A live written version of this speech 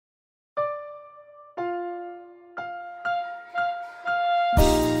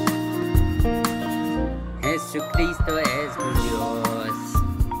Jesucristo es mi Dios,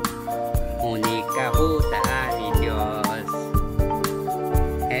 única ayuda a mi Dios.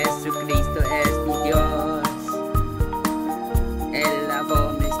 Jesucristo es mi Dios, Él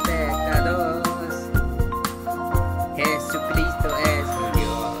lavó mis pecados. Jesucristo es mi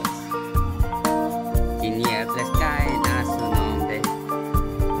Dios, tinieblas caen a su nombre.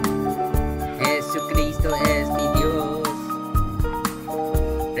 Jesucristo es mi Dios,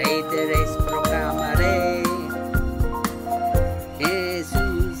 Rey de Reyes proclamaré.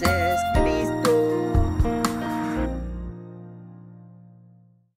 Jesús es Cristo.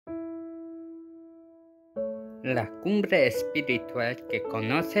 La Cumbre Espiritual que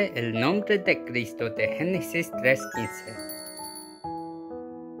conoce el nombre de Cristo de Génesis 3:15.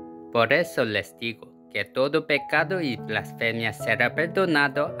 Por eso les digo que todo pecado y blasfemia será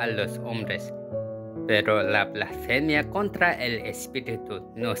perdonado a los hombres, pero la blasfemia contra el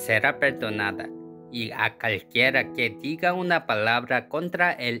Espíritu no será perdonada, y a cualquiera que diga una palabra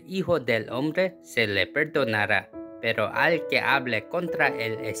contra el Hijo del Hombre se le perdonará, pero al que hable contra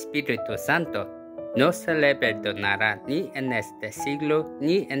el Espíritu Santo no se le perdonará ni en este siglo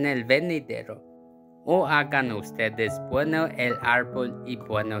ni en el venidero. O hagan ustedes bueno el árbol y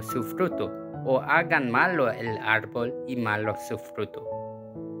bueno su fruto, o hagan malo el árbol y malo su fruto,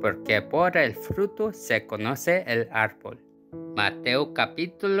 porque por el fruto se conoce el árbol. Mateo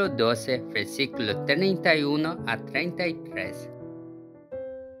capítulo 12, versículo 31 a 33.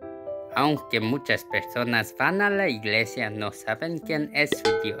 Aunque muchas personas van a la iglesia, no saben quién es su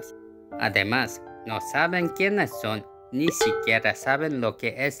Dios. Además, no saben quiénes son, ni siquiera saben lo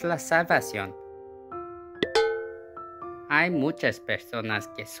que es la salvación. Hay muchas personas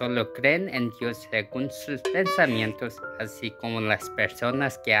que solo creen en Dios según sus pensamientos, así como las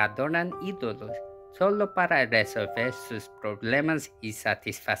personas que adoran ídolos, solo para resolver sus problemas y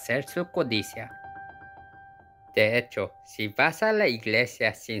satisfacer su codicia. De hecho, si vas a la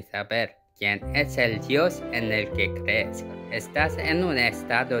iglesia sin saber quién es el Dios en el que crees, estás en un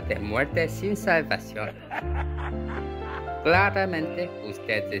estado de muerte sin salvación. Claramente,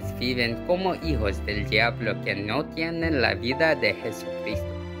 ustedes viven como hijos del diablo que no tienen la vida de Jesucristo.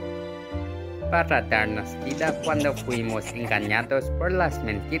 Para darnos vida cuando fuimos engañados por las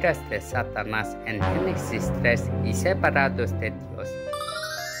mentiras de Satanás en Génesis 3 y separados de Dios,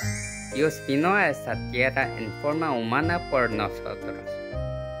 Dios vino a esta tierra en forma humana por nosotros.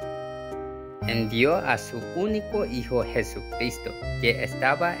 Envió a su único Hijo Jesucristo, que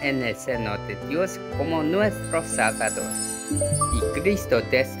estaba en el seno de Dios como nuestro Salvador. Y Cristo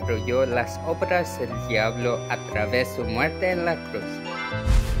destruyó las obras del diablo a través de su muerte en la cruz.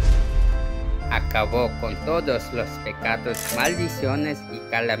 Acabó con todos los pecados, maldiciones y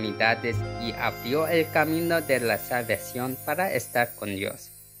calamidades y abrió el camino de la salvación para estar con Dios.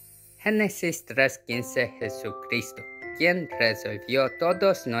 Génesis 3:15. Jesucristo, quien resolvió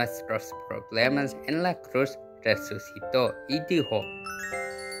todos nuestros problemas en la cruz, resucitó y dijo: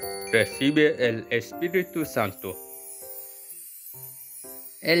 recibe el Espíritu Santo.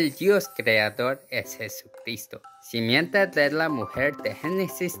 El Dios creador es Jesucristo, simiente de la mujer de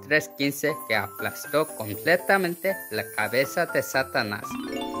Génesis 3:15 que aplastó completamente la cabeza de Satanás.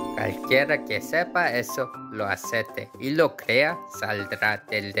 Cualquiera que sepa eso, lo acepte y lo crea, saldrá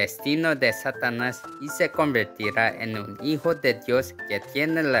del destino de Satanás y se convertirá en un hijo de Dios que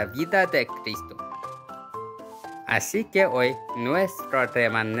tiene la vida de Cristo. Así que hoy, nuestro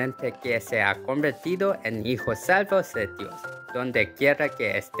remanente que se ha convertido en hijos salvos de Dios, donde quiera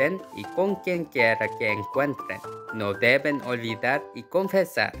que estén y con quien quiera que encuentren, no deben olvidar y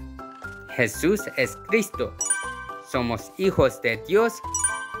confesar: Jesús es Cristo. Somos hijos de Dios.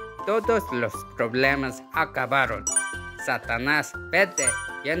 Todos los problemas acabaron. Satanás, vete,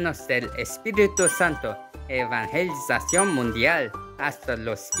 llenos del Espíritu Santo. Evangelización mundial hasta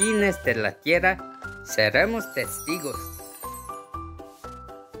los fines de la tierra. Seremos testigos.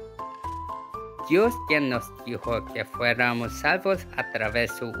 Dios, quien nos dijo que fuéramos salvos a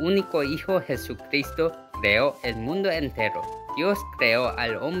través de su único Hijo Jesucristo, creó el mundo entero. Dios creó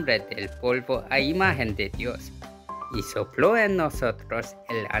al hombre del polvo a imagen de Dios y sopló en nosotros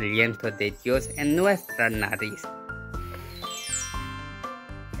el aliento de Dios en nuestra nariz.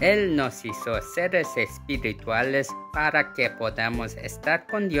 Él nos hizo seres espirituales para que podamos estar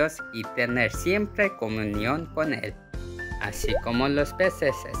con Dios y tener siempre comunión con Él. Así como los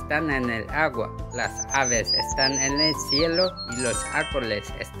peces están en el agua, las aves están en el cielo y los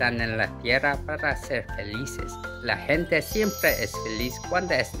árboles están en la tierra para ser felices. La gente siempre es feliz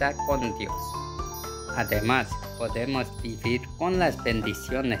cuando está con Dios. Además, podemos vivir con las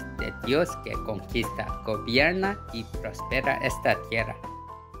bendiciones de Dios que conquista, gobierna y prospera esta tierra.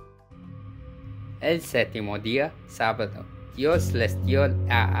 El séptimo día, sábado, Dios les dio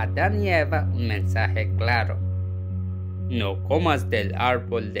a Adán y Eva un mensaje claro. No comas del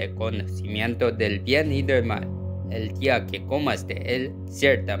árbol de conocimiento del bien y del mal. El día que comas de él,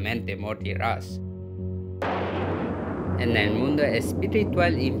 ciertamente morirás. En el mundo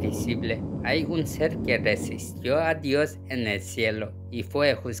espiritual invisible hay un ser que resistió a Dios en el cielo y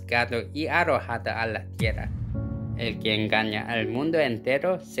fue juzgado y arrojado a la tierra. El que engaña al mundo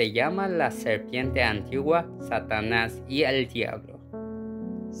entero se llama la serpiente antigua, Satanás y el diablo.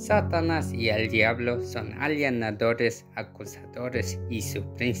 Satanás y el diablo son alienadores, acusadores y su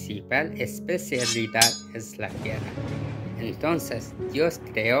principal especialidad es la tierra. Entonces Dios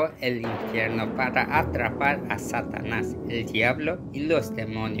creó el infierno para atrapar a Satanás, el diablo y los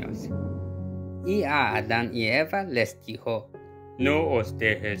demonios. Y a Adán y Eva les dijo: no os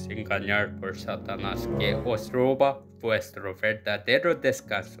dejes engañar por Satanás, que os roba vuestro verdadero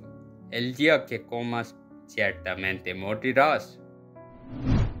descanso. El día que comas, ciertamente morirás.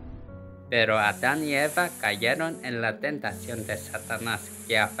 Pero Adán y Eva cayeron en la tentación de Satanás,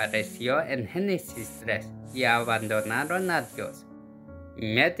 que apareció en Génesis 3, y abandonaron a Dios.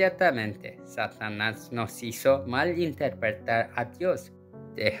 Inmediatamente, Satanás nos hizo malinterpretar a Dios,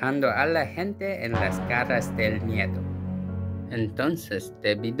 dejando a la gente en las garras del miedo. Entonces,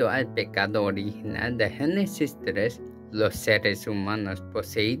 debido al pecado original de Génesis 3, los seres humanos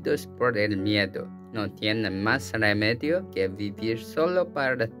poseídos por el miedo no tienen más remedio que vivir solo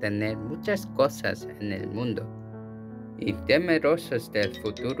para tener muchas cosas en el mundo. Y temerosos del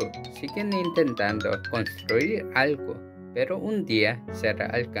futuro, siguen intentando construir algo, pero un día será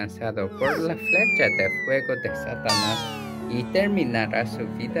alcanzado por la flecha de fuego de Satanás y terminará su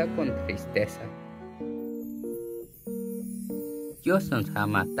vida con tristeza. Dios nos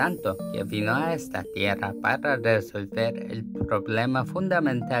ama tanto que vino a esta tierra para resolver el problema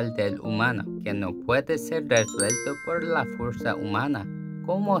fundamental del humano que no puede ser resuelto por la fuerza humana,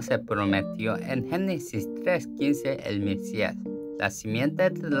 como se prometió en Génesis 3:15 el Mesías. La simiente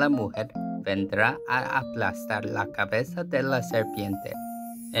de la mujer vendrá a aplastar la cabeza de la serpiente.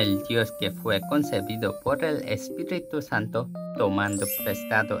 El Dios que fue concebido por el Espíritu Santo, tomando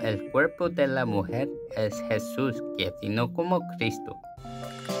prestado el cuerpo de la mujer, es Jesús, que vino como Cristo.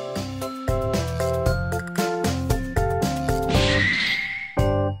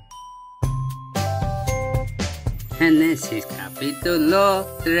 Génesis capítulo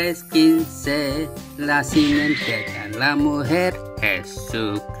 3:15. La simiente de la mujer,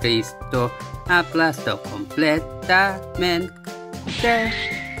 Jesucristo, aplastó completamente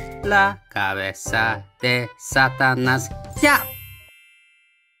la cabeza de Satanás. ¡Ya!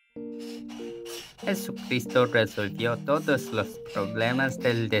 Jesucristo resolvió todos los problemas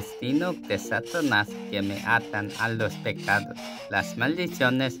del destino de Satanás que me atan a los pecados, las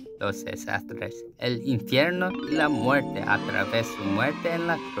maldiciones, los desastres, el infierno y la muerte a través de su muerte en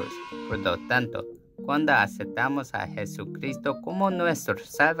la cruz. Por lo tanto, cuando aceptamos a Jesucristo como nuestro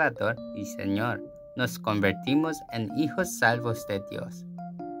Salvador y Señor, nos convertimos en hijos salvos de Dios.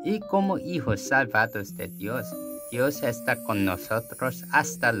 Y como hijos salvados de Dios, Dios está con nosotros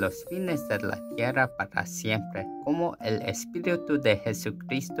hasta los fines de la tierra para siempre, como el Espíritu de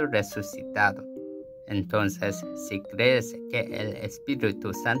Jesucristo resucitado. Entonces, si crees que el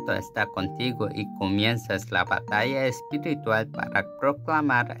Espíritu Santo está contigo y comienzas la batalla espiritual para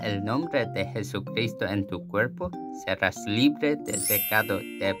proclamar el nombre de Jesucristo en tu cuerpo, serás libre del pecado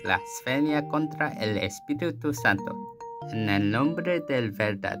de blasfemia contra el Espíritu Santo. En el nombre del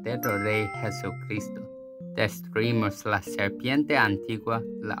verdadero Rey Jesucristo, destruimos la serpiente antigua,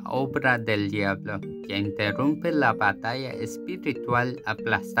 la obra del diablo, que interrumpe la batalla espiritual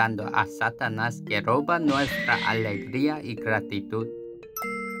aplastando a Satanás que roba nuestra alegría y gratitud.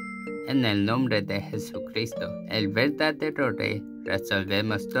 En el nombre de Jesucristo, el verdadero Rey,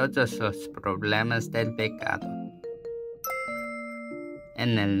 resolvemos todos los problemas del pecado.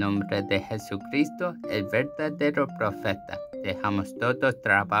 En el nombre de Jesucristo, el verdadero profeta, dejamos todos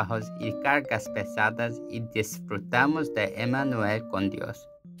trabajos y cargas pesadas y disfrutamos de Emmanuel con Dios.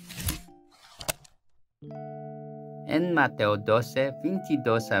 En Mateo 12,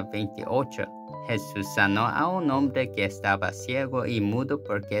 22 a 28, Jesús sanó a un hombre que estaba ciego y mudo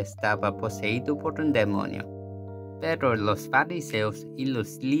porque estaba poseído por un demonio. Pero los fariseos y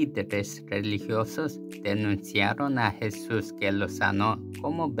los líderes religiosos denunciaron a Jesús que lo sanó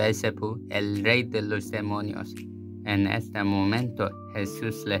como Beelzebú, el rey de los demonios. En este momento,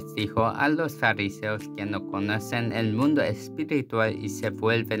 Jesús les dijo a los fariseos que no conocen el mundo espiritual y se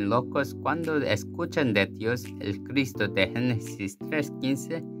vuelven locos cuando escuchan de Dios, el Cristo de Génesis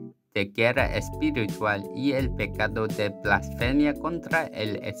 3:15, de guerra espiritual y el pecado de blasfemia contra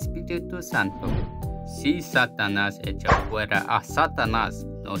el Espíritu Santo. Si Satanás echa fuera a Satanás,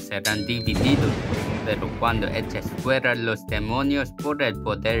 no serán divididos, pero cuando eches fuera los demonios por el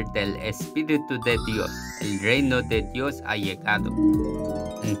poder del Espíritu de Dios, el reino de Dios ha llegado.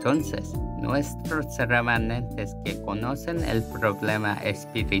 Entonces, nuestros remanentes que conocen el problema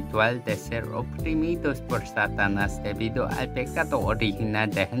espiritual de ser oprimidos por Satanás debido al pecado original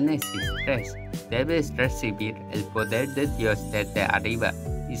de Génesis 3, debes recibir el poder de Dios desde arriba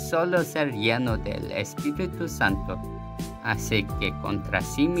y solo ser lleno del Espíritu Santo. Así que contra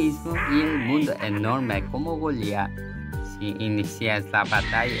sí mismo y el mundo enorme como Goliat, si inicias la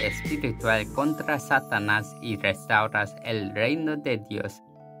batalla espiritual contra Satanás y restauras el reino de Dios,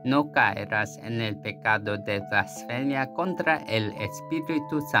 no caerás en el pecado de blasfemia contra el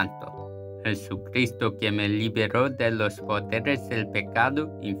Espíritu Santo. Jesucristo, que me liberó de los poderes del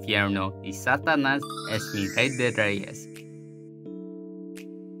pecado, infierno y Satanás, es mi Rey de Reyes.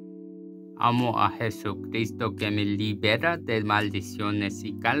 Amo a Jesucristo, que me libera de maldiciones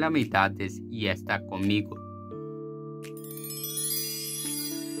y calamidades y está conmigo.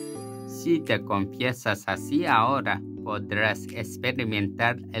 Si te confiesas así ahora, podrás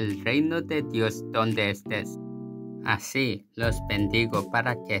experimentar el reino de Dios donde estés. Así, los bendigo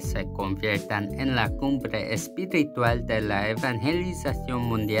para que se conviertan en la cumbre espiritual de la evangelización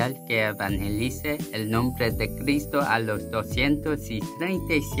mundial que evangelice el nombre de Cristo a los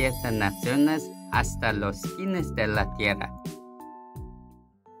 237 naciones hasta los fines de la tierra.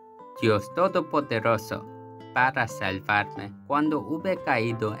 Dios todopoderoso, para salvarme cuando hube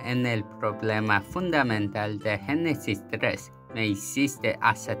caído en el problema fundamental de Génesis 3, me hiciste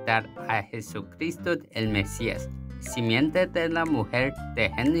aceptar a Jesucristo el Mesías, simiente de la mujer de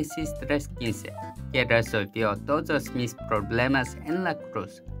Génesis 3:15, que resolvió todos mis problemas en la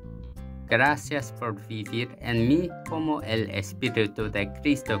cruz. Gracias por vivir en mí como el Espíritu de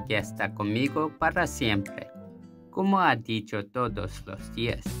Cristo que está conmigo para siempre. Como ha dicho todos los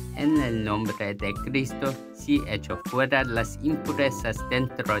días, en el nombre de Cristo, si echo fuera las impurezas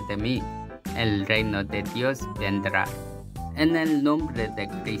dentro de mí, el reino de Dios vendrá. En el nombre de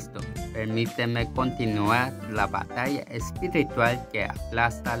Cristo, permíteme continuar la batalla espiritual que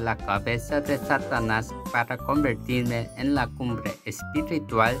aplasta la cabeza de Satanás para convertirme en la cumbre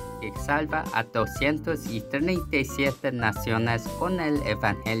espiritual que salva a 237 naciones con el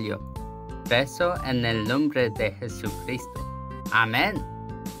Evangelio. Rezo en el nombre de Jesucristo. Amén.